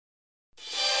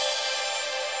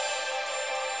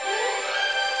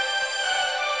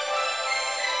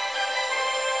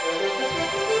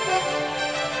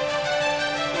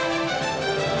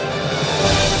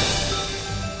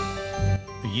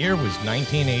year was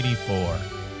 1984.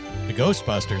 The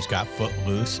Ghostbusters got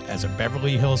footloose as a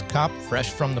Beverly Hills cop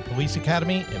fresh from the police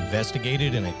academy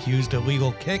investigated an accused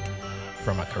illegal kick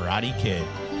from a Karate Kid.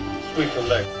 Sweep the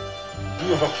leg.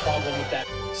 You have a problem with that?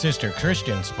 Sister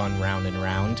Christian spun round and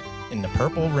round in the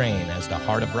purple rain as the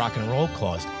heart of rock and roll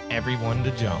caused everyone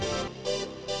to jump.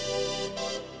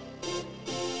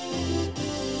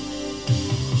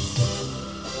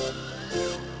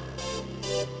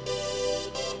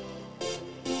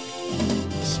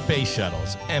 Space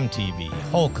shuttles, MTV,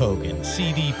 Hulk Hogan,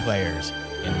 CD players,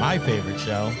 and my favorite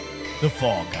show, The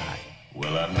Fall Guy.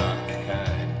 Well, I'm not the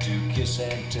kind to kiss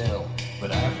and tell,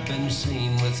 but I've been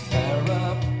seen with fire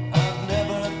up. I've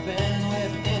never been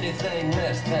with anything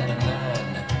less than a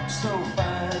 9. So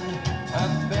fine,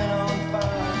 I've been on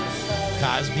fire.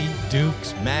 Cosby,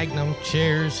 Dukes, Magnum,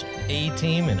 Chairs,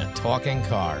 A-Team, and a talking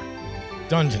car.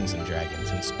 Dungeons and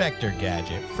Dragons, Inspector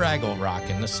Gadget, Fraggle Rock,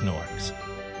 and the Snorks.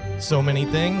 So many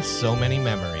things, so many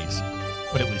memories.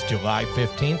 But it was July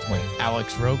 15th when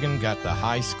Alex Rogan got the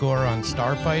high score on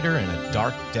Starfighter in a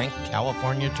dark, dank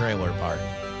California trailer park.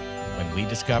 When we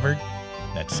discovered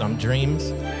that some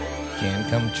dreams can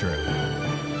come true.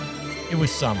 It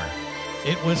was summer.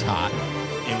 It was hot.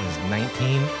 It was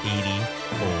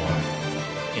 1984.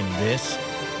 And this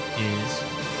is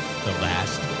The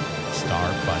Last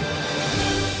Starfighter.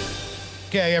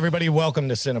 Okay, everybody, welcome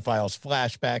to Cinephile's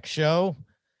Flashback Show.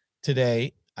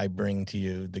 Today, I bring to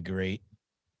you the great,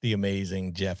 the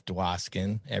amazing Jeff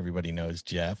Dwoskin. Everybody knows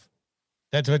Jeff.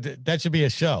 That should be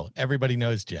a show. Everybody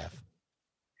knows Jeff.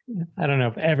 I don't know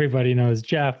if everybody knows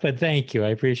Jeff, but thank you. I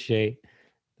appreciate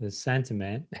the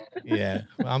sentiment. Yeah,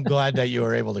 well, I'm glad that you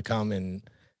were able to come and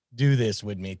do this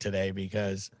with me today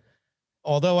because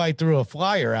although I threw a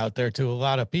flyer out there to a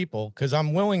lot of people, because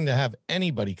I'm willing to have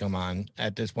anybody come on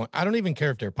at this point. I don't even care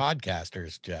if they're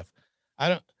podcasters, Jeff.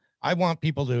 I want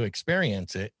people to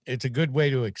experience it. It's a good way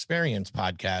to experience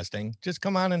podcasting. Just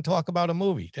come on and talk about a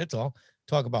movie. That's all.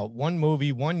 Talk about one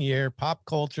movie, 1 year, pop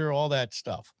culture, all that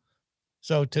stuff.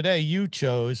 So today you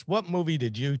chose, what movie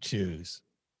did you choose?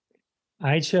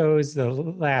 I chose The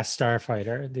Last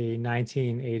Starfighter, the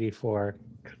 1984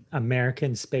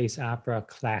 American space opera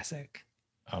classic.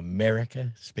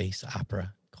 America Space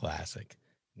Opera Classic,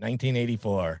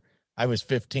 1984. I was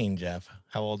 15, Jeff.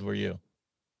 How old were you?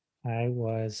 I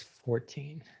was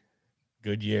 14.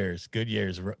 Good years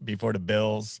before the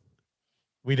bills.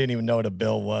 We didn't even know what a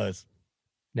bill was.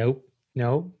 Nope.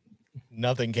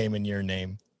 Nothing came in your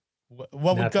name.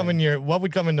 What would come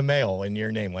in the mail in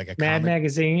your name? Like a Mad comic?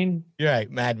 Magazine. You're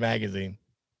right, Mad Magazine.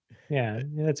 Yeah,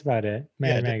 that's about it.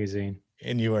 Mad Magazine.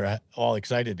 And you were all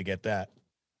excited to get that.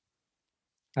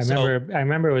 I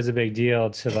remember it was a big deal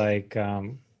to like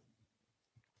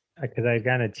because I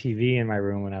got a TV in my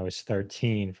room when I was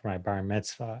 13 for my bar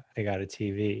mitzvah. I got a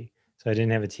TV. So I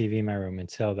didn't have a TV in my room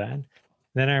until then.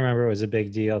 Then I remember it was a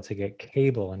big deal to get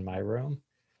cable in my room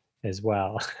as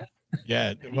well.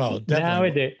 Yeah, well,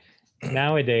 definitely.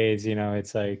 Nowadays, you know,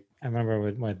 it's like, I remember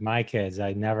with my kids,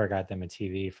 I never got them a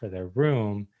TV for their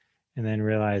room and then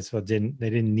realized, well, they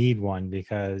didn't need one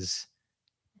because,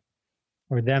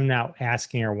 or them not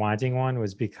asking or wanting one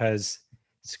was because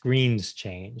screens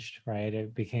changed, right?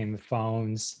 It became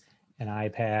phones and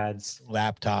iPads,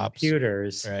 laptops,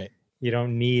 computers. Right. You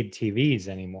don't need TVs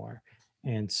anymore.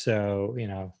 And so, you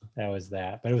know, that was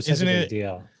that. But it was such a big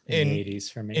deal in the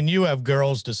 80s for me. And you have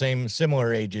girls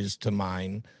similar ages to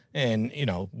mine and, you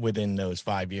know, within those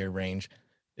 5-year range.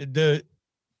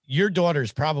 Your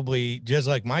daughter's probably just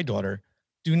like my daughter.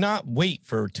 Do not wait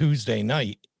for Tuesday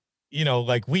night. You know,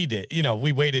 like we did, you know,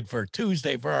 we waited for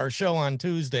Tuesday for our show on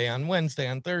Tuesday, on Wednesday,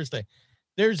 on Thursday.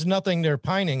 There's nothing they're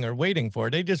pining or waiting for.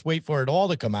 They just wait for it all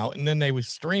to come out and then they would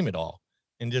stream it all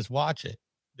and just watch it.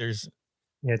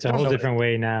 It's a whole different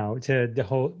way now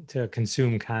to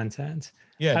consume content.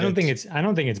 Yeah. I don't think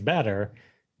it's better.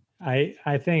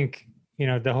 I think, you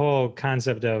know, the whole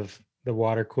concept of the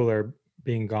water cooler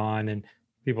being gone and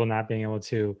people not being able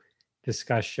to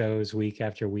discuss shows week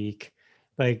after week,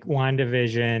 like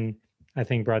WandaVision, I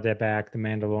think brought that back. The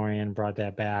Mandalorian brought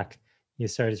that back. You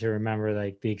started to remember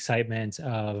like the excitement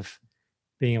of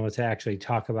being able to actually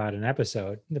talk about an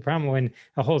episode. The problem when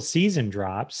a whole season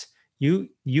drops, you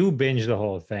binge the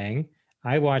whole thing.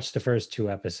 I watched the first 2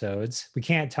 episodes. We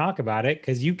can't talk about it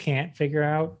because you can't figure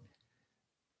out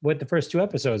what the first 2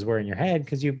 episodes were in your head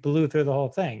because you blew through the whole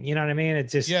thing. You know what I mean?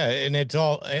 It's just... Yeah, and it's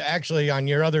all... Actually, on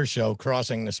your other show,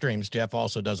 Crossing the Streams, Jeff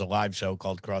also does a live show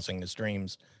called Crossing the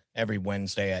Streams every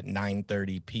Wednesday at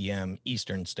 9:30 p.m.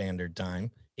 Eastern Standard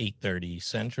Time, 8:30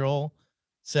 Central,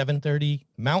 7:30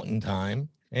 Mountain Time,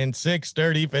 and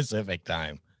 6:30 Pacific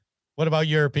Time. What about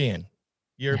European?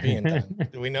 European time.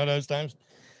 Do we know those times?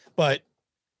 But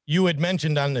you had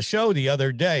mentioned on the show the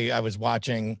other day, I was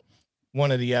watching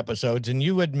one of the episodes, and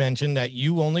you had mentioned that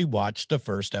you only watched the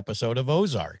first episode of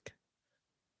Ozark.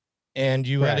 And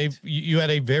Correct. you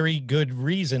had a very good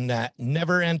reason that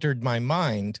never entered my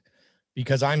mind,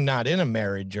 because I'm not in a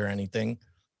marriage or anything.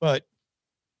 But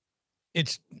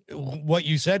it's what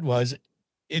you said was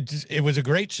it was a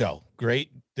great show.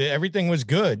 Great. Everything was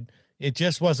good. It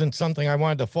just wasn't something I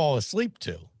wanted to fall asleep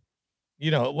to.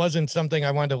 It wasn't something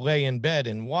I wanted to lay in bed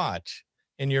and watch.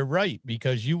 And you're right,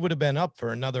 because you would have been up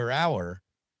for another hour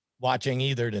watching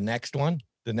either the next one,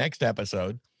 the next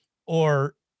episode,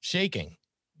 or shaking,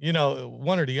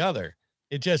 one or the other.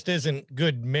 It just isn't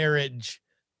good marriage,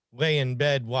 lay in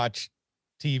bed, watch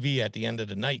TV at the end of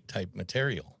the night type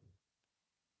material.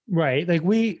 Right. Like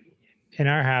in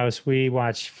our house, we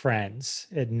watch Friends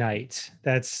at night.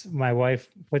 That's my wife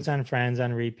puts on Friends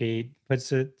on repeat, puts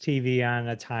the TV on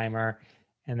a timer,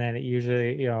 and then it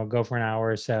usually, go for an hour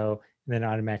or so, and then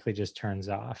automatically just turns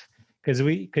off. Because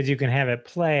you can have it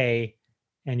play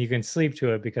and you can sleep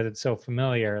to it because it's so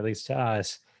familiar, at least to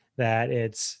us, that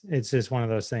it's just one of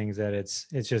those things that it's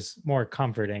just more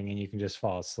comforting and you can just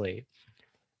fall asleep.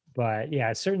 But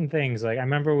yeah, certain things like I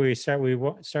remember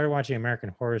started watching American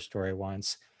Horror Story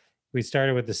once. We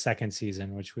started with the second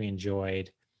season, which we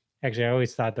enjoyed. Actually, I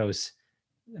always thought those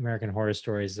American Horror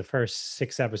Stories, the first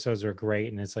 6 episodes were great,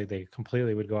 and it's like they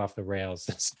completely would go off the rails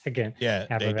the second Yeah,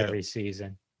 half they of do. every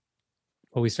season.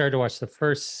 But we started to watch the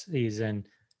first season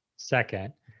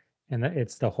second, and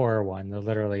it's the horror one,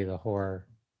 literally the horror.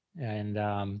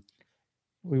 And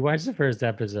we watched the first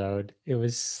episode. It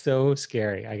was so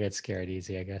scary. I get scared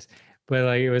easy, I guess. But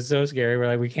like it was so scary. We're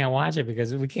like, we can't watch it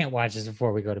because we can't watch this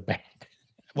before we go to bed.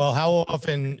 Well, how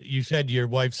often, you said your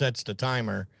wife sets the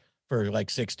timer for like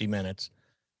 60 minutes.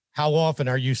 How often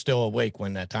are you still awake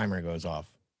when that timer goes off?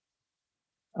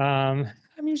 I'm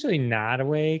usually not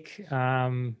awake.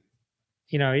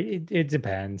 It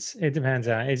depends. It depends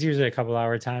on it's usually a couple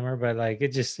hour timer, but like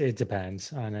it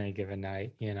depends on any given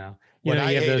night, What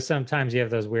I you have hate, those sometimes you have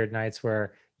those weird nights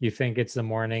where you think it's the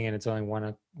morning and it's only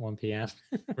 1 p.m.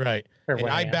 right. or And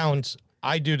 1 a.m.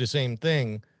 I do the same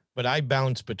thing, but I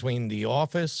bounce between The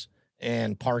Office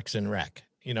and Parks and Rec.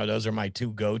 Those are my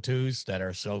two go-tos that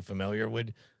are so familiar with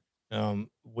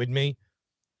me.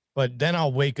 But then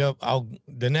I'll wake up,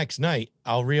 the next night,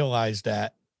 I'll realize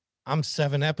that I'm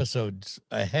 7 episodes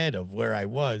ahead of where I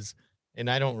was, and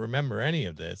I don't remember any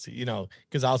of this,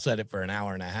 because I'll set it for an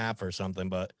hour and a half or something,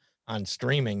 but on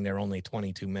streaming, they're only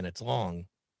 22 minutes long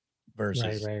Right,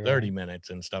 versus right, 30 right. minutes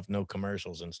and stuff, no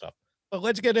commercials and stuff. But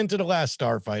let's get into The Last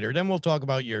Starfighter. Then we'll talk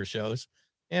about your shows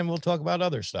and we'll talk about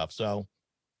other stuff. So,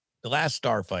 The Last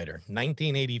Starfighter,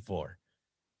 1984.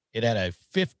 It had a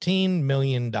 $15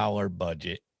 million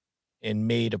budget and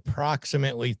made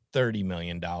approximately $30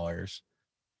 million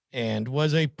and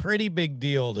was a pretty big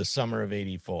deal the summer of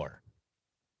 84.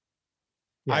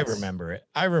 I Yes. remember it.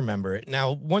 I remember it.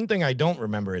 Now, one thing I don't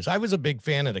remember is I was a big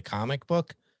fan of the comic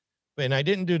book, and I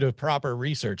didn't do the proper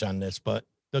research on this, but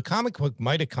the comic book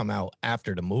might have come out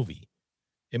after the movie.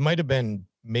 It might have been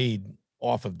made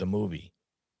off of the movie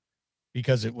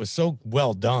because it was so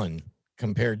well done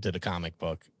compared to the comic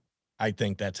book. I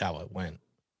think that's how it went.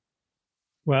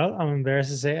 Well, I'm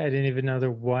embarrassed to say I didn't even know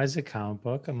there was a comic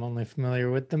book. I'm only familiar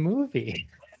with the movie.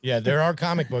 Yeah, there are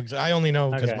comic books. I only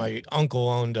know because Okay. my uncle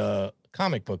owned a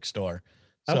comic book store.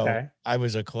 So Okay. I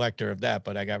was a collector of that,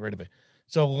 but I got rid of it.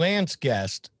 So Lance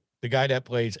Guest, the guy that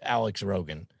plays Alex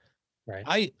Rogan,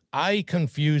 Right. I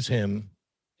confuse him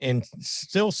and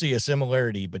still see a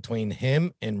similarity between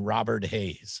him and Robert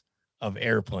Hayes of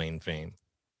Airplane fame.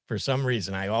 For some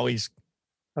reason, I always,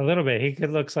 A little bit.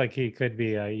 Looks like he could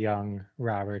be a young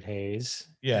Robert Hayes.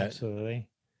 yeah. Absolutely.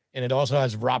 And it also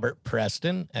has Robert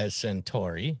Preston as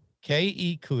Centauri,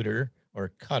 K.E. Cutter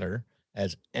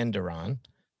as Enderon,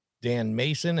 Dan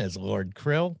Mason as Lord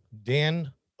Krill,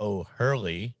 Dan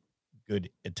O'Hurley, good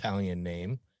Italian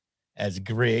name, as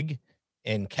Grig,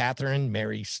 and Catherine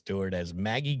Mary Stewart as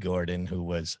Maggie Gordon, who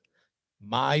was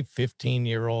my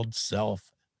 15-year-old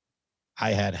self.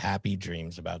 I had happy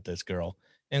dreams about this girl.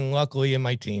 And luckily in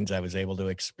my teens, I was able to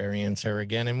experience her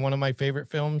again in one of my favorite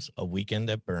films, A Weekend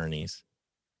at Bernie's.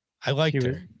 I liked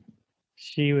her.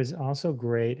 She was also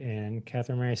great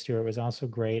Catherine Mary Stewart was also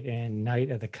great in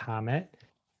Night of the Comet,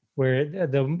 where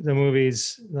the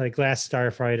movies like Last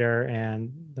Starfighter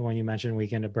and the one you mentioned,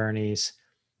 Weekend at Bernie's,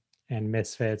 and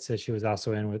Misfits that she was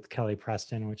also in with Kelly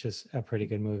Preston, which is a pretty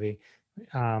good movie.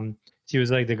 She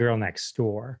was like the girl next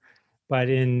door. But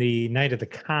in the Night of the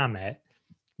Comet,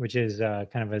 which is kind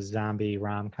of a zombie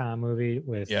rom-com movie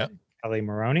with Yeah. Kelly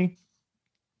Maroney,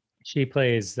 She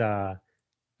plays a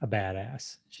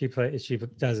badass. She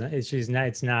doesn't she's not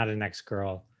it's not an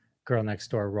girl next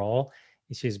door role.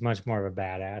 She's much more of a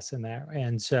badass in that.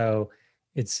 And so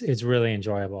it's really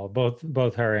enjoyable.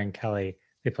 Both her and Kelly,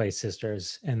 they play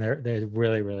sisters and they're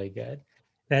really, really good.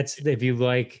 That's if you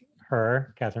like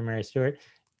her, Catherine Mary Stewart,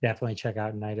 definitely check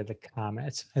out Night of the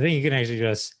Comets. I think you can actually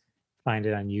just find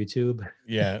it on YouTube.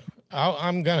 Yeah,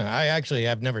 I actually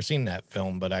have never seen that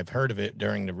film, but I've heard of it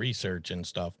during the research and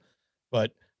stuff.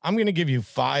 But I'm gonna give you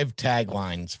 5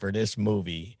 taglines for this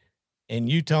movie, and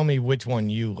you tell me which one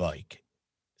you like.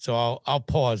 So I'll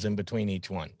pause in between each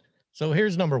one. So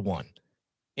here's number 1.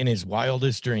 In his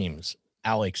wildest dreams,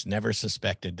 Alex never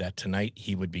suspected that tonight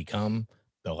he would become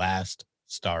the last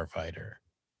starfighter.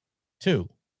 2.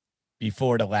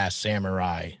 Before the last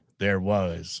samurai, there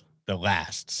was the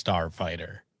last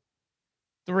starfighter.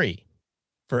 3.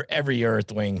 For every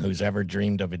earthling who's ever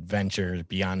dreamed of adventures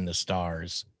beyond the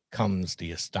stars comes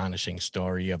the astonishing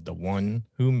story of the one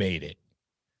who made it.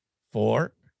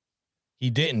 4. He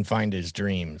didn't find his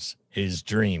dreams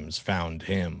found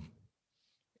him.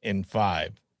 And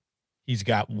 5. He's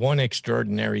got one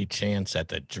extraordinary chance at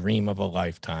the dream of a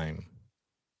lifetime.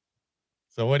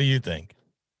 So what do you think?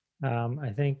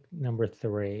 I think number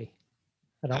 3.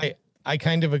 I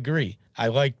kind of agree. I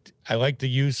liked the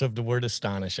use of the word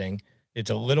astonishing. It's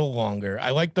a little longer. I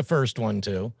like the first one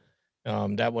too.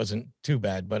 That wasn't too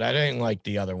bad, but I didn't like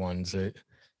the other ones.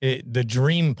 The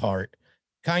dream part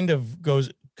kind of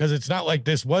goes because it's not like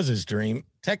this was his dream.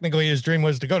 Technically, his dream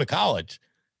was to go to college.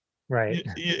 Right.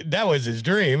 That was his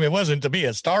dream. It wasn't to be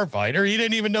a starfighter. He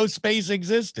didn't even know space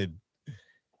existed.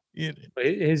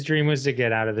 His dream was to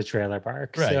get out of the trailer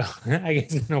park. Right. So I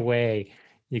guess in a way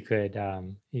you could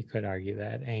argue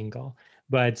that angle.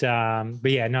 But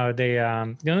yeah, no, the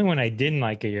only one I didn't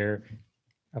like of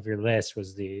your list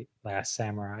was the Last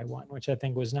Samurai one, which I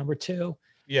think was number 2.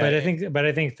 Yeah. But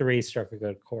I think 3 struck a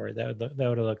good chord. That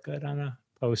would have looked good on a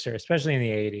poster, especially in the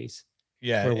 80s.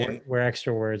 Yeah. Where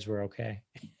extra words were okay.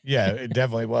 Yeah, it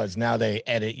definitely was. Now they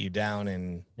edit you down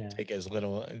and take as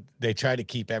little. They try to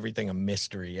keep everything a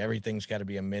mystery. Everything's got to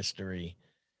be a mystery.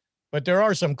 But there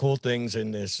are some cool things in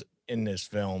this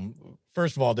film.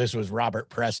 First of all, this was Robert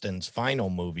Preston's final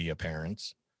movie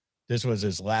appearance. This was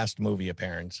his last movie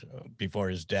appearance before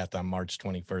his death on March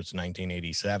 21st,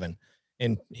 1987.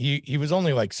 And he was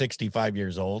only like 65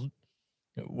 years old,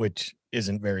 which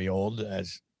isn't very old,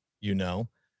 as you know.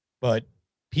 But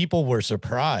people were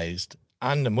surprised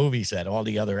on the movie set. All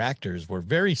the other actors were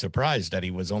very surprised that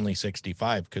he was only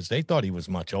 65 because they thought he was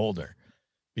much older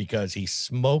because he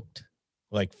smoked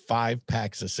like 5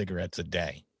 packs of cigarettes a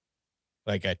day,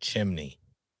 like a chimney,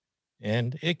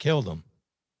 and it killed him.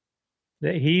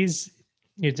 It's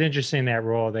interesting, that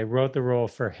role. They wrote the role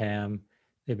for him.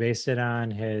 They based it on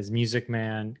his Music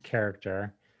Man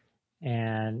character.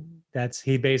 And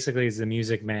he basically is the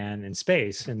Music Man in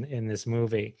space in this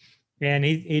movie. And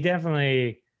he's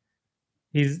definitely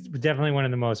one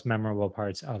of the most memorable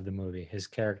parts of the movie. His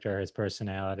character, his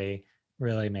personality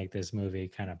really make this movie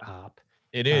kind of pop.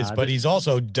 It is, but he's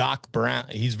also Doc Brown.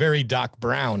 He's very Doc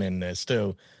Brown in this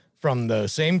too, from the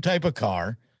same type of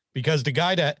car, because the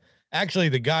guy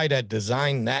that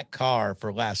designed that car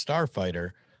for Last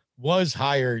Starfighter was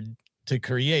hired to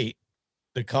create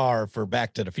the car for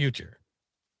Back to the Future.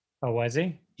 Oh, was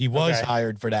he? He was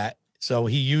hired for that. So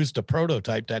he used a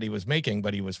prototype that he was making,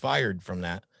 but he was fired from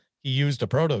that. He used a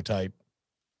prototype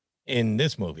in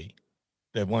this movie,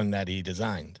 the one that he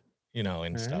designed,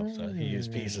 and stuff. So he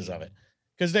used pieces of it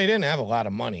because they didn't have a lot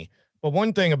of money. But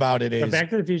one thing about it is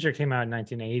Back to the Future came out in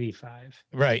 1985.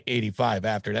 Right. 85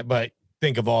 after that. But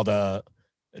think of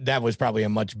that was probably a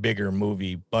much bigger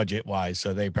movie budget wise.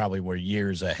 So they probably were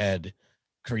years ahead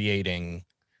creating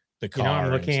the car.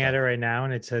 I'm looking at it right now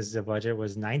and it says the budget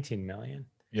was 19 million.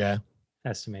 Yeah.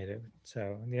 Estimated.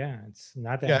 So yeah, it's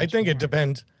not that. Yeah, I think it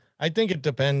depends. I think it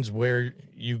depends where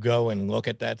you go and look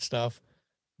at that stuff.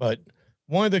 But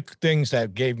one of the things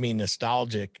that gave me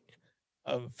nostalgic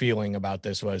feeling about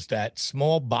this was that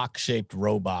small box-shaped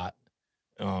robot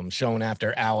shown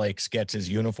after Alex gets his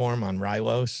uniform on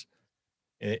Rylos.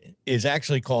 It is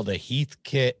actually called a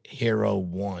Heathkit Hero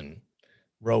 1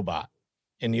 robot.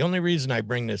 And the only reason I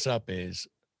bring this up is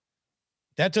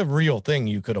that's a real thing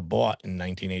you could have bought in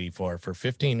 1984 for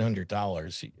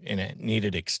 $1,500, and it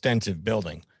needed extensive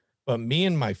building. But me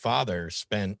and my father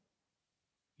spent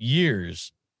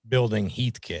years building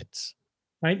Heathkits.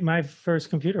 My first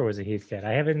computer was a Heathkit.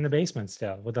 I have it in the basement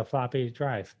still with a floppy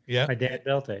drive. Yeah. My dad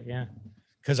built it. Yeah.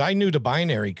 Because I knew the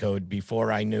binary code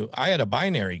before I had a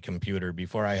binary computer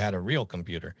before I had a real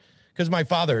computer. Because my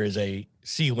father is a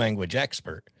C language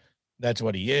expert. That's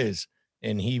what he is.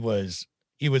 and he was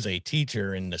a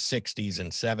teacher in the 60s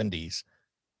and 70s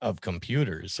of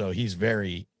computers. So he's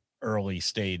very early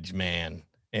stage man.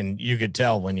 And you could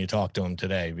tell when you talk to him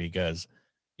today because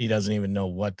he doesn't even know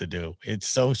what to do. It's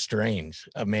so strange.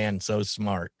 A man so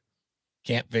smart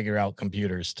can't figure out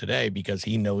computers today because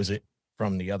he knows it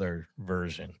from the other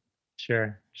version.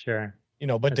 Sure. You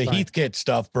know, but That's the fine. Heathkit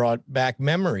stuff brought back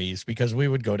memories because we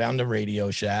would go down to Radio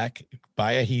Shack,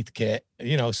 buy a Heathkit,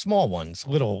 you know, small ones,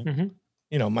 little,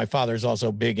 you know, my father's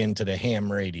also big into the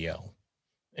ham radio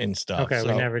and stuff. Okay, So,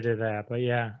 we never did that, but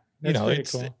yeah, you that's know, pretty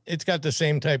cool. it's got the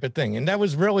same type of thing. And that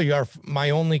was really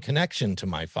my only connection to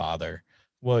my father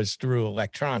was through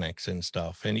electronics and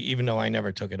stuff. And even though I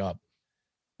never took it up,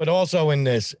 but also in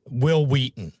this Will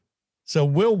Wheaton. So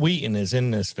Will Wheaton is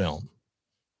in this film.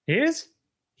 He is?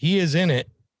 He is in it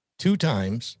 2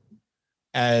 times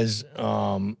as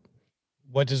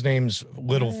what's his name's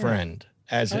little friend,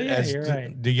 as you're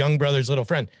right. the young brother's little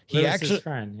friend. He Lewis's actually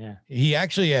friend, yeah. he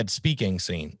actually had speaking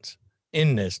scenes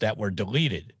in this that were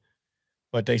deleted.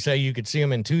 But they say you could see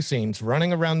him in 2 scenes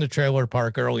running around the trailer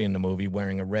park early in the movie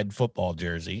wearing a red football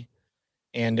jersey.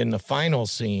 And in the final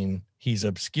scene, he's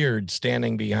obscured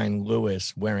standing behind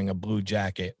Lewis wearing a blue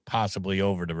jacket, possibly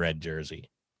over the red jersey.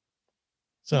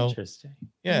 So interesting.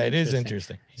 Yeah, it is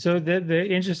interesting. So the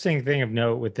interesting thing of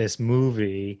note with this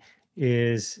movie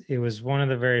is it was one of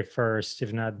the very first,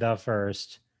 if not the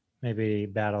first, maybe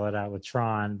battle it out with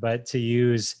Tron, but to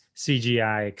use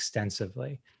CGI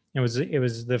extensively. It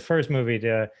was the first movie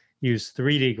to use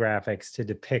 3D graphics to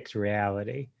depict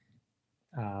reality.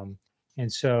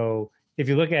 And so if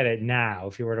you look at it now,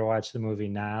 if you were to watch the movie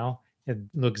now, it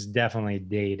looks definitely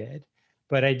dated.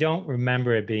 But I don't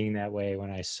remember it being that way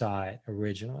when I saw it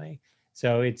originally.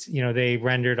 So it's, you know, they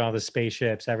rendered all the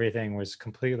spaceships, everything was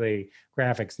completely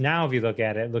graphics. Now, if you look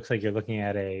at it, it looks like you're looking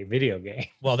at a video game.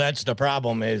 Well, that's the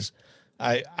problem is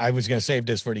I was going to save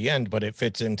this for the end, but it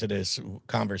fits into this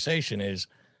conversation is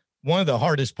one of the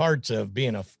hardest parts of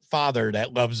being a father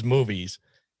that loves movies.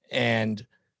 And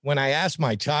when I asked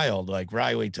my child, like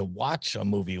Riley, to watch a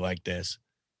movie like this,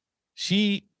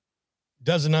 she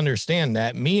doesn't understand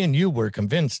that me and you were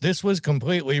convinced this was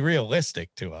completely realistic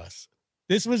to us.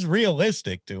 This was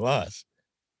realistic to us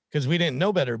because we didn't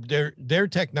know better. Their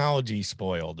technology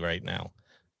spoiled right now.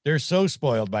 They're so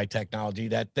spoiled by technology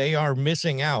that they are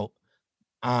missing out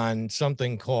on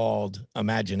something called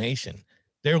imagination.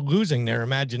 They're losing their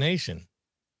imagination.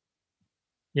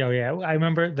 Yeah, I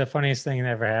remember the funniest thing that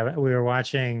ever happened. We were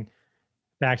watching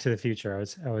Back to the Future.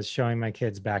 I was showing my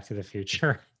kids Back to the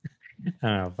Future. I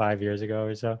don't know, 5 years ago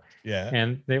or so. Yeah.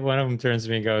 And one of them turns to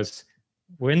me and goes,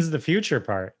 "When's the future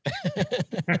part?"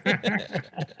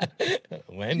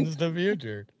 When's the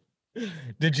future?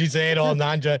 Did she say it all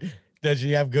does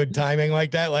she have good timing like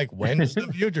that? Like, when's the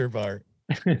future part?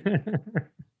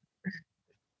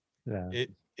 Yeah.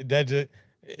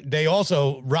 They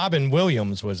also, Robin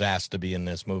Williams was asked to be in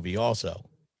this movie also.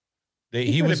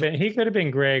 He could have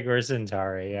been Greg or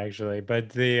Centauri actually, but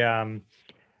the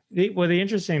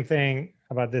interesting thing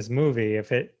about this movie,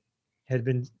 if it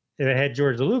had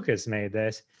George Lucas made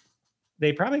this,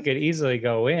 they probably could easily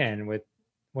go in with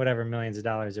whatever millions of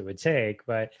dollars it would take,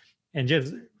 and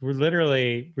just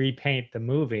literally repaint the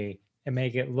movie and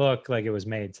make it look like it was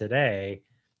made today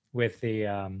with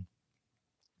the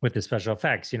special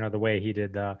effects, you know, the way he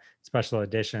did the special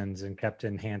editions and kept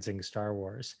enhancing Star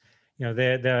Wars. You know,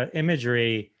 the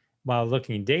imagery, while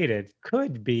looking dated,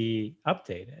 could be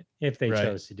updated if they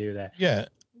chose to do that. Yeah.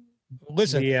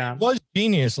 Listen, it was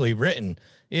geniusly written.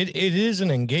 It is an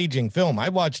engaging film. I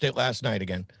watched it last night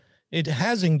again. It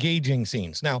has engaging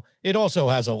scenes. Now, it also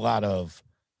has a lot of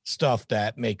stuff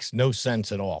that makes no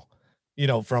sense at all, you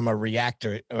know, from a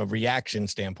reaction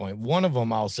standpoint. One of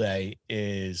them I'll say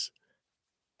is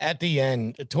at the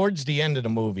end, towards the end of the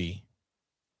movie,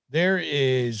 they're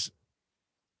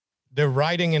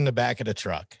riding in the back of the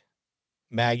truck,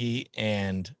 Maggie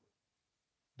and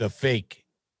the fake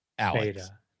Alex.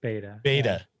 Beta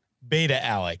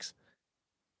Alex.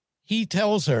 He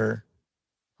tells her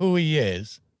who he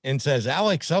is and says,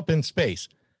 "Alex up in space."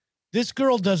 This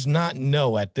girl does not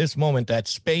know at this moment that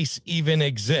space even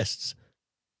exists.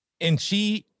 And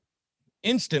she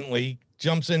instantly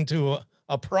jumps into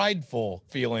a prideful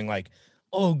feeling like,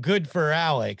 oh, good for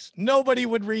Alex. Nobody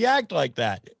would react like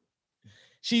that.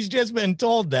 She's just been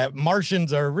told that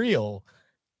Martians are real.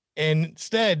 And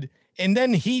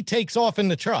then he takes off in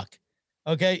the truck.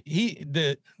 Okay.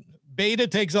 The Beta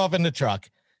takes off in the truck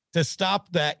to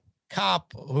stop that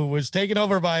cop who was taken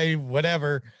over by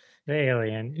whatever. The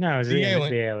alien. No, it was the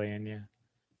alien. Yeah.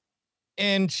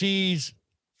 And she's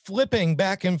flipping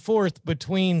back and forth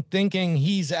between thinking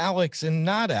he's Alex and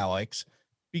not Alex.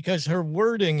 because her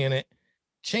wording in it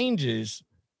changes.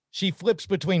 She flips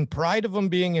between pride of him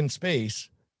being in space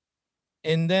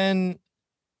and then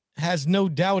has no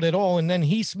doubt at all. And then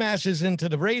he smashes into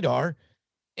the radar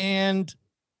and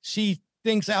she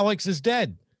thinks Alex is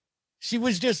dead. She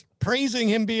was just praising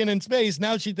him being in space.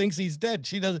 Now she thinks he's dead.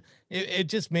 She doesn't, it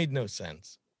just made no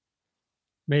sense.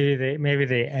 Maybe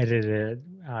they edited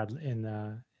in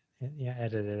the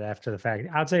edited after the fact.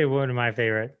 I'll tell you one of my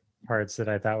favorite parts that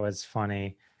I thought was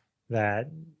funny that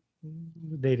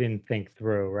they didn't think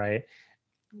through, right?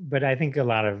 But I think a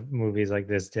lot of movies like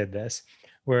this did this,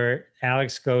 where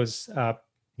Alex goes up,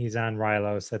 he's on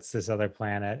Rylos, that's this other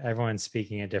planet. Everyone's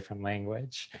speaking a different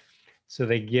language. So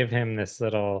they give him this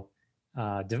little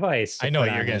device to I know put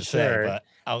what you're on going his to say, shirt, but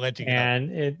I'll let you go.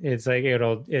 and it's like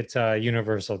it's a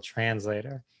universal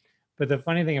translator. But the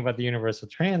funny thing about the universal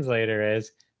translator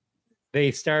is they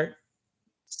start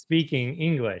speaking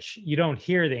English. You don't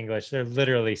hear the English, they're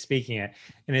literally speaking it.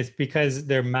 And it's because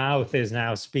their mouth is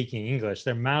now speaking English.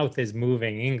 Their mouth is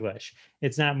moving English.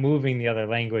 It's not moving the other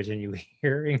language and you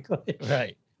hear English.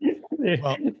 Right.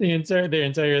 Well, the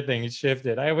entire thing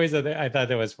shifted. I thought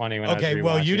that was funny when I was rewatching. Okay,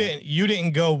 well, you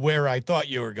didn't go where I thought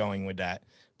you were going with that,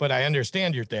 but I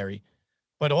understand your theory.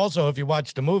 But also, if you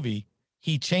watch the movie,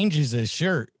 he changes his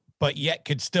shirt, but yet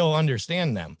could still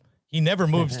understand them. He never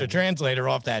moves the translator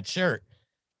off that shirt,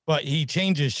 but he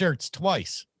changes shirts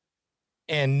twice,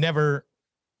 and never.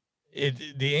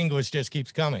 The English just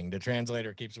keeps coming. The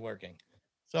translator keeps working.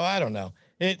 So I don't know.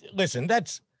 Listen,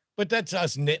 that's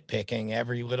us nitpicking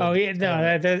every little. Oh yeah, no,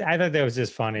 I thought that was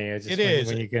just funny. It's just It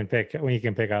when is. you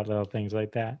can pick out little things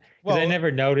like that. Because Well, I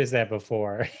never noticed that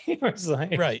before. It was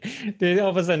like Right. they all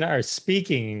of a sudden are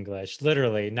speaking English,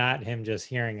 literally, not him just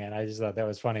hearing it. I just thought that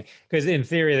was funny because in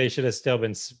theory they should have still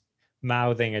been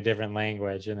mouthing a different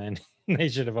language, and then they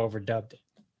should have overdubbed it.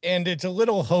 And it's a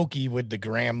little hokey with the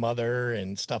grandmother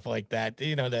and stuff like that.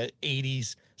 You know, the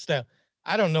 80s stuff.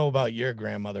 I don't know about your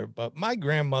grandmother, but my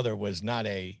grandmother was not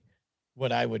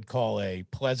what I would call a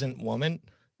pleasant woman.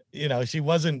 You know, she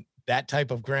wasn't that type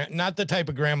of not the type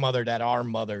of grandmother that our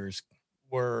mothers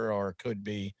were or could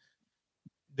be.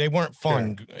 They weren't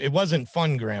fun. Sure. It wasn't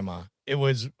fun grandma. It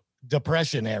was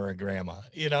Depression era grandma,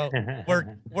 you know,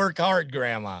 work hard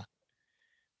grandma.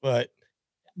 But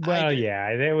well,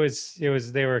 they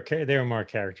were more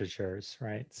caricatures,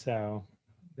 right? So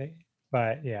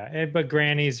but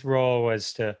Granny's role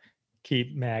was to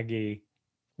keep Maggie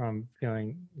from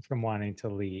wanting to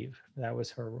leave. That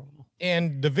was her role.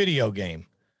 And the video game,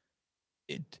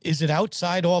 is it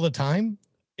outside all the time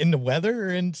in the weather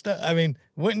and stuff? I mean,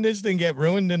 wouldn't this thing get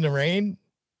ruined in the rain?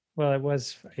 Well, it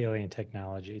was alien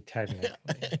technology, technically.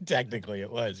 Technically,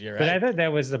 it was. You're right. But I thought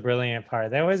that was the brilliant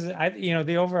part. That was,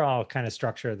 the overall kind of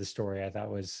structure of the story. I thought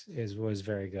was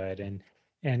very good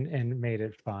and made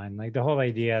it fun. Like the whole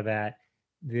idea that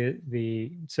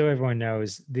so everyone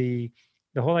knows the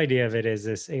whole idea of it is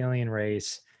this alien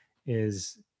race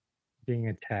is being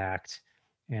attacked,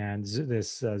 and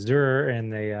this Zur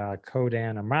and the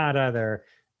Kodan Armada, they're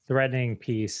threatening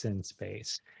peace in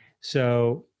space.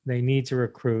 So they need to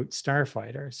recruit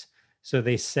starfighters. So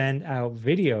they send out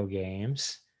video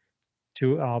games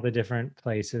to all the different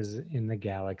places in the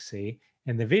galaxy.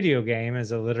 And the video game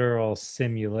is a literal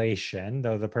simulation,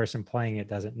 though the person playing it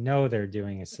doesn't know they're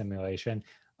doing a simulation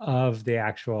of the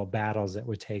actual battles that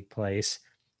would take place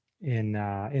in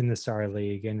the Star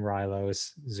League, in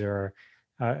Rylos, Zur,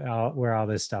 where all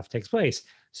this stuff takes place.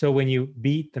 So when you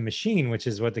beat the machine, which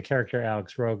is what the character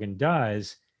Alex Rogan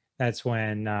does, that's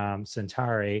when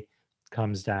Centauri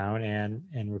comes down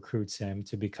and recruits him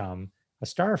to become a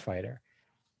starfighter.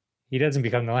 He doesn't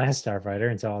become the last starfighter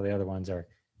until all the other ones are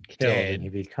killed and he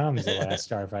becomes the last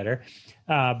starfighter.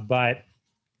 But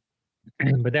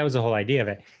that was the whole idea of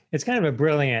it. It's kind of a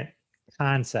brilliant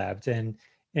concept, and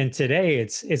today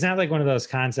it's not like one of those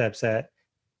concepts that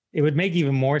it would make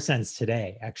even more sense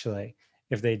today, actually,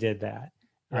 if they did that.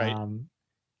 Right.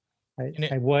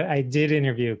 I did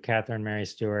interview Catherine Mary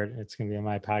Stewart. It's going to be on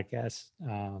my podcast,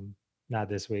 not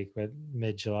this week, but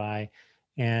mid-July.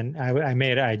 And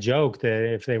I joked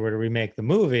that if they were to remake the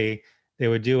movie, they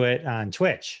would do it on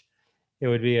Twitch. It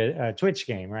would be a Twitch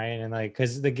game, right? And like,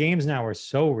 because the games now are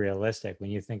so realistic when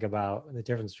you think about the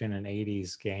difference between an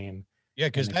 80s game. Yeah,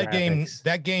 because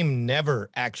that game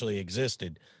never actually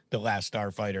existed, The Last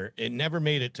Starfighter. It never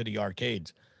made it to the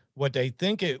arcades. What they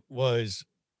think it was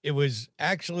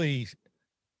actually,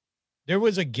 there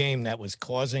was a game that was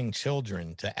causing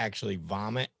children to actually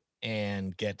vomit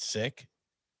and get sick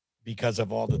because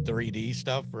of all the 3D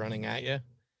stuff running at you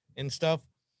and stuff.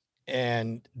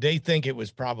 And they think it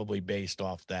was probably based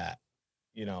off that,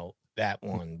 that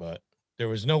one, but There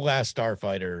was no Last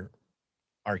Starfighter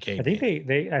arcade I think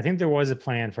game. I think there was a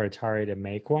plan for Atari to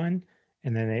make one,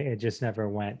 and then it just never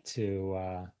went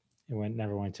to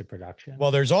never went to production. Well,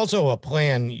 there's also a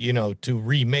plan, to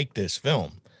remake this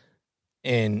film.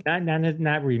 And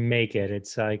Not remake it.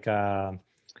 It's like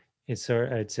it's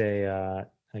a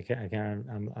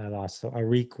I lost a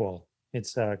requel.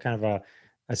 It's kind of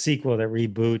a sequel that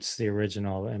reboots the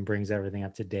original and brings everything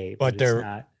up to date. but it's there's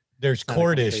not a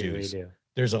court complete issues. redo.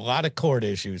 There's a lot of court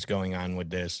issues going on with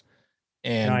this.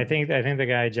 And No, I think the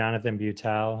guy Jonathan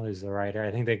Butel, who's the writer,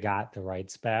 I think they got the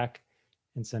rights back,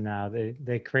 and so now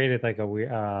they created like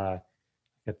a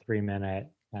 3-minute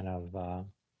kind of.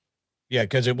 yeah,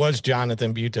 because it was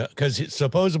Jonathan Buta, because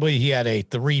supposedly he had a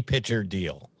 3-picture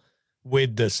deal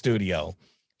with the studio.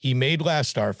 He made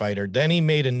Last Starfighter, then he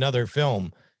made another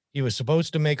film. He was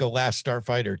supposed to make a Last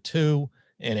Starfighter 2,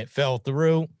 and it fell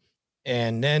through.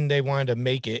 And then they wanted to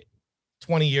make it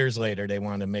 20 years later. They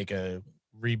wanted to make a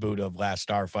reboot of Last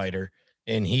Starfighter,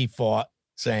 and he fought,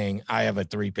 saying, I have a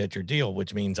 3-picture deal,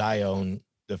 which means I own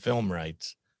the film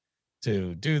rights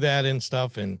to do that and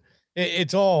stuff. And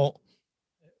it's all,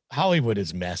 Hollywood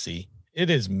is messy.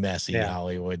 It is messy, Yeah.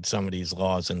 Hollywood, some of these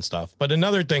laws and stuff. But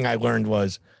another thing I learned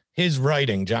was his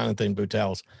writing, Jonathan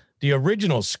Butel's, the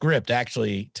original script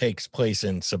actually takes place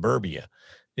in suburbia.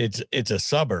 It's a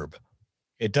suburb.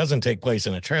 It doesn't take place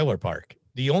in a trailer park.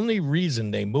 The only reason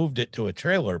they moved it to a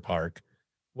trailer park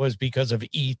was because of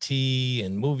E.T.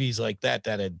 and movies like that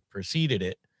had preceded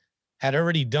it, had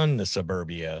already done the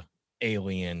suburbia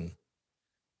alien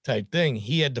type thing.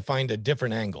 He had to find a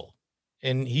different angle.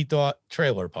 And he thought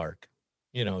trailer park,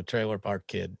 trailer park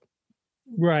kid.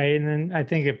 Right. And then I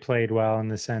think it played well in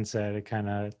the sense that it kind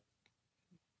of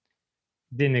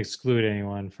didn't exclude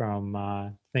anyone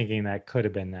from thinking that could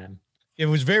have been them. It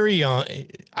was very,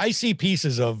 I see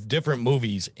pieces of different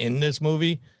movies in this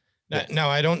movie. Yes. Now,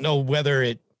 I don't know whether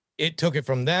it took it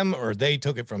from them or they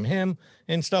took it from him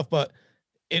and stuff, but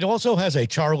it also has a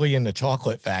Charlie and the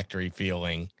Chocolate Factory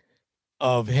feeling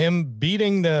of him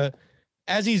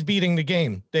as he's beating the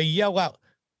game, they yell out,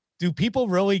 do people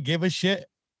really give a shit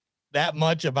that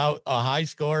much about a high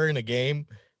score in a game?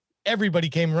 Everybody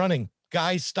came running.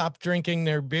 Guys stopped drinking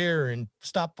their beer and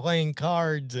stopped playing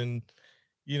cards. And,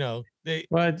 well,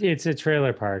 it's a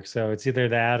trailer park. So it's either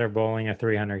that or bowling a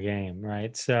 300 game.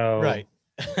 Right. So, right.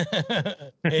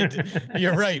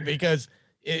 You're right, because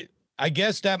I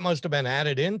guess that must have been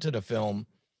added into the film,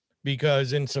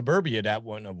 because in suburbia, that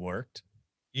wouldn't have worked.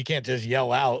 You can't just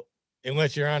yell out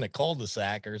unless you're on a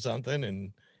cul-de-sac or something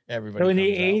and everybody. So in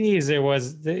the comes out. 80s, it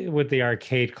was with the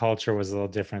arcade culture was a little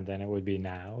different than it would be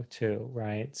now too,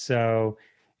 right? So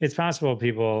it's possible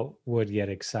people would get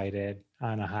excited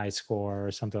on a high score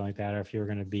or something like that, or if you were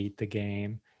going to beat the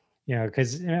game,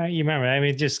 because you remember, I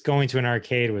mean, just going to an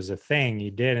arcade was a thing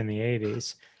you did in the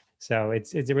 80s. So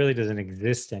it really doesn't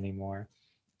exist anymore.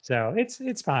 So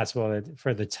it's possible that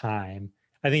for the time,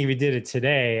 I think if you did it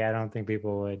today, I don't think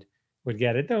people would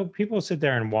get it, though. People sit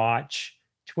there and watch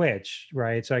Twitch,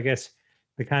 right? So I guess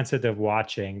the concept of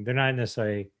watching, they're not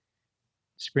necessarily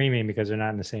screaming because they're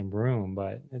not in the same room,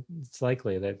 but it's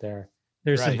likely that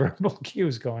there's some Right. verbal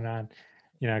cues going on,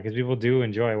 because people do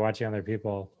enjoy watching other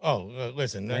people. Oh,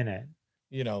 listen, win it.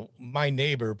 My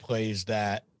neighbor plays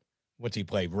that. What's he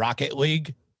play? Rocket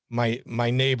League. My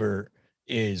neighbor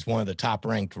is one of the top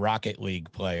ranked Rocket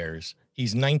League players.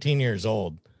 He's 19 years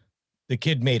old. The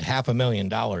kid made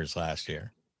 $500,000 last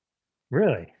year.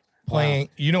 Really? Playing,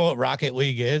 wow. You know what Rocket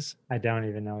League is? I don't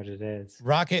even know what it is.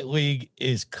 Rocket League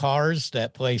is cars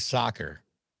that play soccer.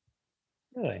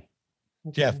 Really?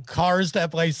 Okay. Jeff, cars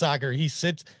that play soccer. He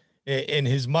sits, and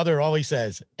his mother always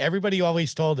says, everybody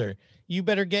always told her, you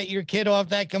better get your kid off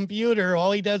that computer.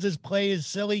 All he does is play his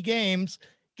silly games.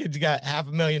 Kid's got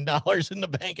 $500,000 in the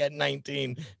bank at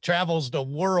 19, travels the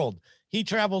world. He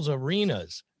travels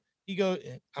arenas.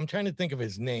 I'm trying to think of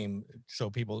his name. So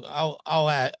people, I'll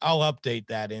update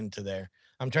that into there.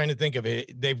 I'm trying to think of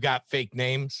it. They've got fake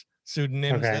names,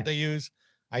 pseudonyms that they use.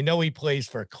 I know he plays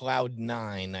for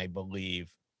Cloud9, I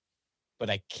believe, but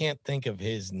I can't think of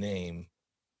his name.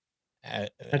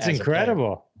 That's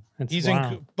incredible.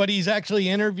 But he's actually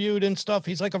interviewed and stuff.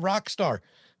 He's like a rock star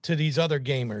to these other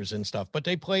gamers and stuff, but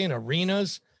they play in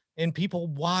arenas and people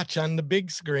watch on the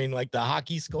big screen, like the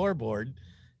hockey scoreboard,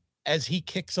 as he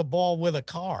kicks a ball with a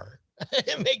car.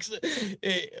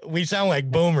 We sound like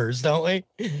boomers, don't we?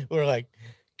 We're like,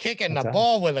 kicking the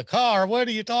ball with a car. What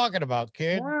are you talking about,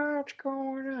 kid? What's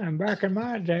going on? Back in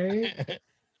my day,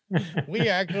 we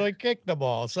actually kicked the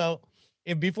ball. So,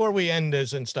 and before we end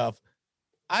this and stuff,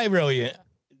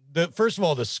 first of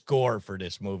all, the score for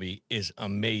this movie is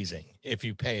amazing if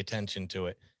you pay attention to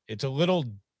it. It's a little,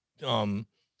 um,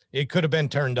 it could have been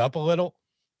turned up a little,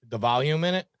 the volume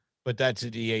in it, but that's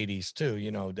the 80s too.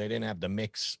 You know, they didn't have the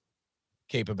mix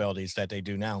capabilities that they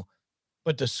do now.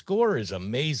 But the score is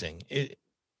amazing.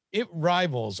 It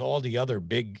rivals all the other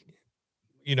big,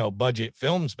 you know, budget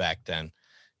films back then.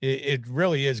 It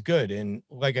really is good. And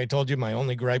like I told you, my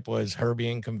only gripe was her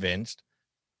being convinced.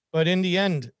 But in the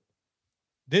end,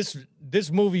 this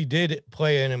movie did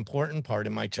play an important part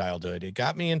in my childhood. It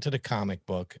got me into the comic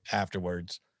book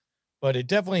afterwards, but it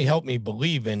definitely helped me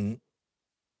believe in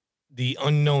the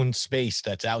unknown space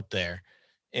that's out there.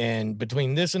 And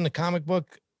between this and the comic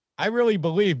book, I really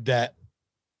believed that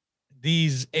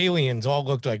these aliens all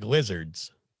looked like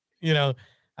lizards. You know,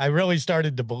 I really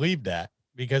started to believe that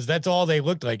because that's all they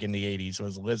looked like in the 80s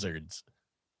was lizards.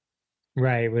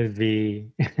 Right, with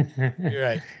V. You're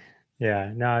right.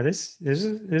 Yeah, no, this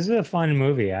is a fun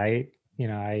movie. I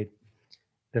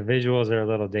the visuals are a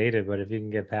little dated, but if you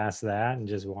can get past that and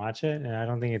just watch it, and I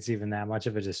don't think it's even that much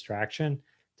of a distraction,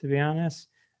 to be honest.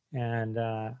 And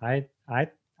I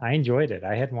enjoyed it.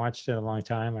 I hadn't watched it in a long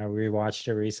time. I rewatched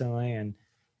it recently, and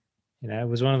it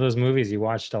was one of those movies you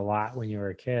watched a lot when you were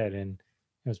a kid, and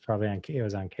it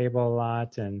was on cable a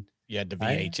lot, and You had the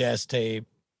I VHS tape.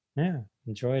 yeah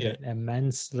enjoyed Yeah, it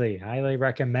immensely. Highly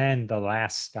recommend The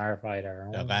Last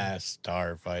Starfighter. the Oh, Last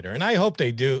Starfighter. And I hope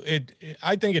they do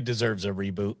I think it deserves a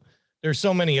reboot. There's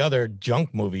so many other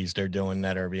junk movies they're doing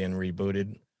that are being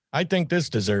rebooted. I think this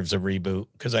deserves a reboot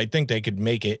because I think they could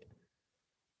make it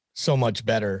so much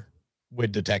better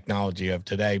with the technology of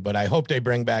today. But I hope they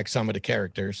bring back some of the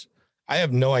characters. I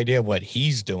have no idea what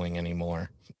he's doing anymore.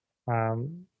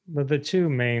 but the two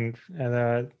main,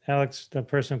 the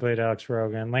person who played Alex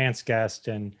Rogan, Lance Guest,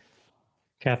 and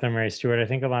Catherine Mary Stewart. I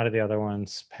think a lot of the other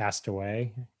ones passed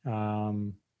away.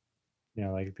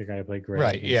 Like the guy who played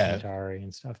Right. Greg and Yeah. Centauri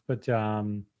and stuff.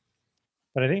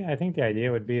 But I think the idea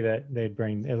would be that they'd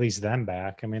bring at least them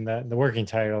back. I mean, the working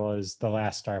title is The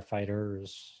Last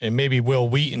Starfighters. And maybe Will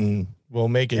Wheaton will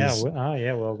make Yeah. his.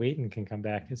 Well, Wheaton can come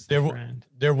back as the There, friend.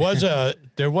 there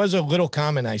was a little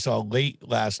comment I saw late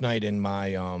last night in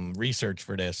my research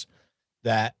for this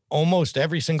that almost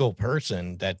every single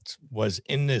person that was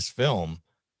in this film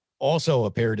also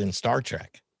appeared in Star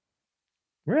Trek.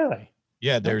 Really?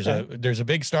 Yeah, Okay. there's a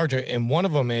big Star Trek, and one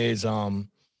of them is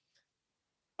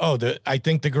I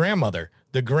think the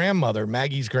grandmother,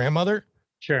 Maggie's grandmother,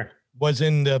 Sure. was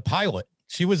in the pilot.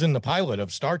 She was in the pilot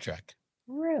of Star Trek.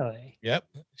 Really? Yep,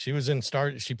 she was in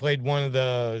Star. She played one of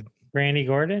the. Randy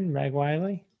Gordon, Meg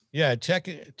Wiley. Yeah, check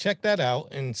that out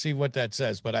and see what that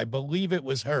says. But I believe it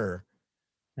was her.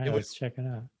 All It right, was, let's check it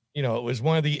out. it was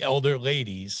one of the elder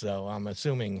ladies, so I'm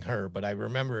assuming her. But I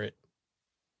remember it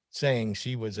saying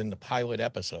she was in the pilot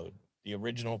episode, the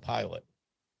original pilot.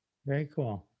 Very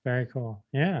cool. Very cool.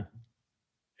 Yeah.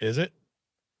 Is it?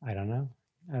 I don't know.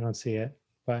 I don't see it,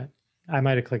 but I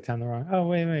might have clicked on the wrong. Oh,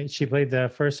 wait. She played the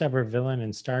first ever villain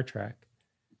in Star Trek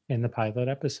in the pilot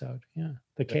episode. Yeah.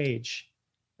 The Cage.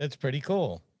 That's pretty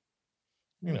cool.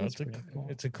 That's pretty cool.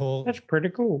 It's a cool. That's pretty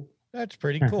cool. That's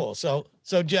pretty cool. So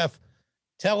Jeff,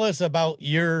 tell us about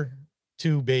your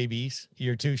two babies,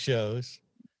 your two shows,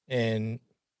 and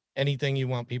anything you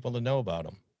want people to know about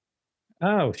them.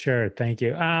 Oh, sure. Thank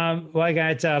you. Well, I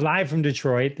got Live from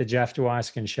Detroit, the Jeff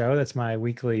Dwoskin Show. That's my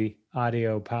weekly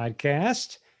audio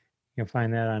podcast. You can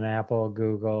find that on Apple,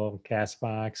 Google,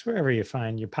 Castbox, wherever you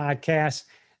find your podcasts.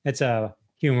 It's a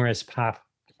humorous pop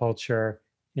culture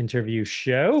interview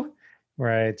show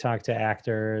where I talk to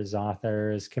actors,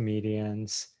 authors,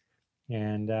 comedians,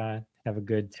 and have a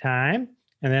good time.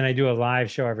 And then I do a live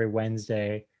show every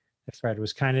Wednesday that Fred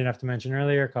was kind enough to mention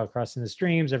earlier, called Crossing the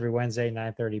Streams, every Wednesday,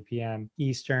 9:30 p.m.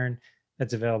 Eastern.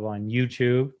 That's available on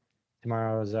YouTube.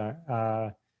 Tomorrow's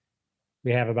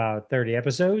we have about 30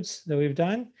 episodes that we've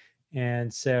done.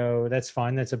 And so that's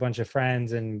fun. That's a bunch of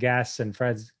friends and guests, and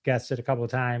Fred's guested a couple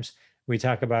of times. We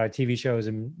talk about TV shows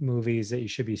and movies that you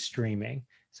should be streaming.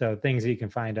 So things that you can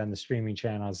find on the streaming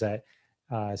channels that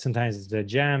sometimes it's a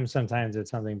gem, sometimes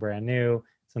it's something brand new,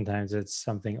 sometimes it's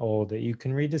something old that you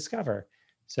can rediscover.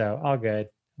 So all good.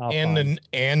 All and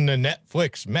fun. the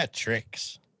Netflix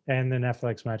metrics. And the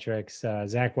Netflix metrics.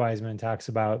 Zach Wiseman talks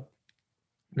about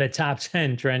the top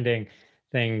 10 trending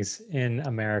things in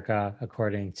America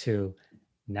according to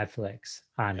Netflix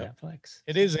on Netflix.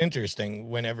 It is interesting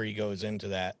whenever he goes into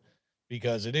that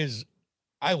because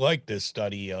I like this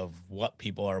study of what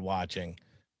people are watching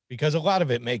because a lot of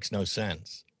it makes no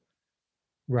sense.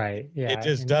 Right. Yeah. It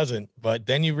just doesn't. But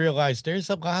then you realize there's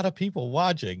a lot of people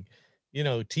watching,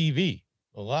 TV,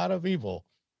 a lot of people.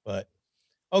 But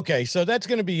okay, so that's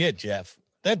going to be it, Jeff.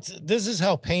 this is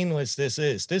how painless this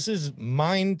is. This is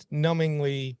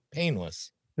mind-numbingly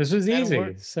painless. This was That'll easy,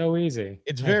 work. so easy.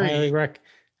 It's I very highly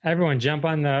everyone jump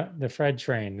on the Fred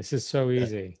train. This is so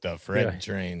easy. the Fred Yeah.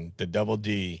 train, the double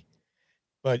D.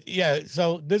 But yeah,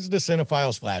 so this is the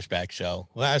Cinephiles Flashback Show.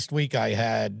 Last week I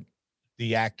had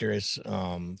the actress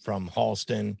from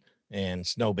Halston and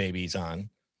Snow Babies on.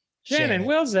 Shannon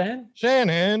Wilson.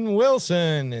 Shannon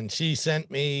Wilson. And she sent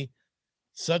me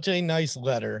such a nice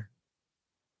letter,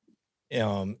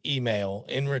 email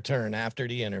in return after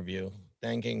the interview,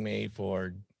 thanking me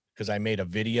because I made a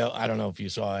video. I don't know if you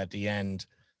saw at the end.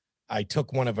 I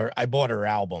bought her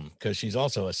album because she's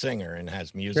also a singer and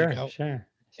has music out. Sure.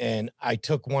 And I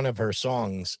took one of her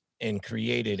songs and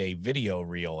created a video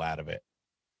reel out of it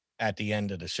at the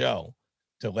end of the show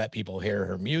to let people hear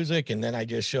her music. And then I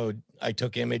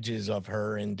took images of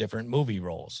her in different movie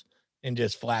roles and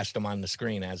just flashed them on the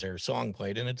screen as her song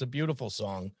played. And it's a beautiful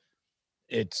song.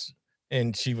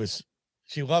 And she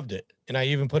loved it. And I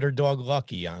even put her dog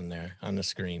Lucky on there on the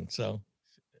screen. So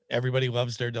everybody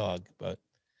loves their dog. But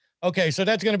okay, so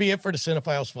that's going to be it for the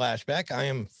Cinephiles Flashback. I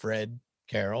am Fred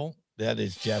Carroll. That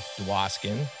is Jeff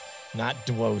Dwoskin, not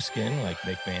Dwoskin, like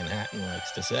Mick Manhattan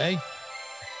likes to say.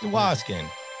 Dwoskin.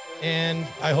 And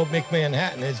I hope Mick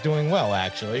Manhattan is doing well,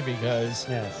 actually, because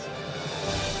yes,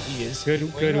 he is.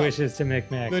 Good wishes to Mick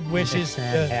Mac. Good wishes to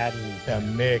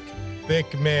Mick.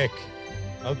 Thick Mick.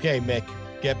 Okay, Mick,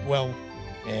 get well.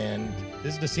 And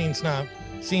this is the Scene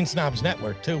Snobs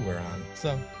Network, too, we're on.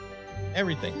 So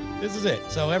everything. This is it.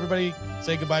 So everybody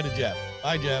say goodbye to Jeff.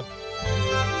 Bye, Jeff.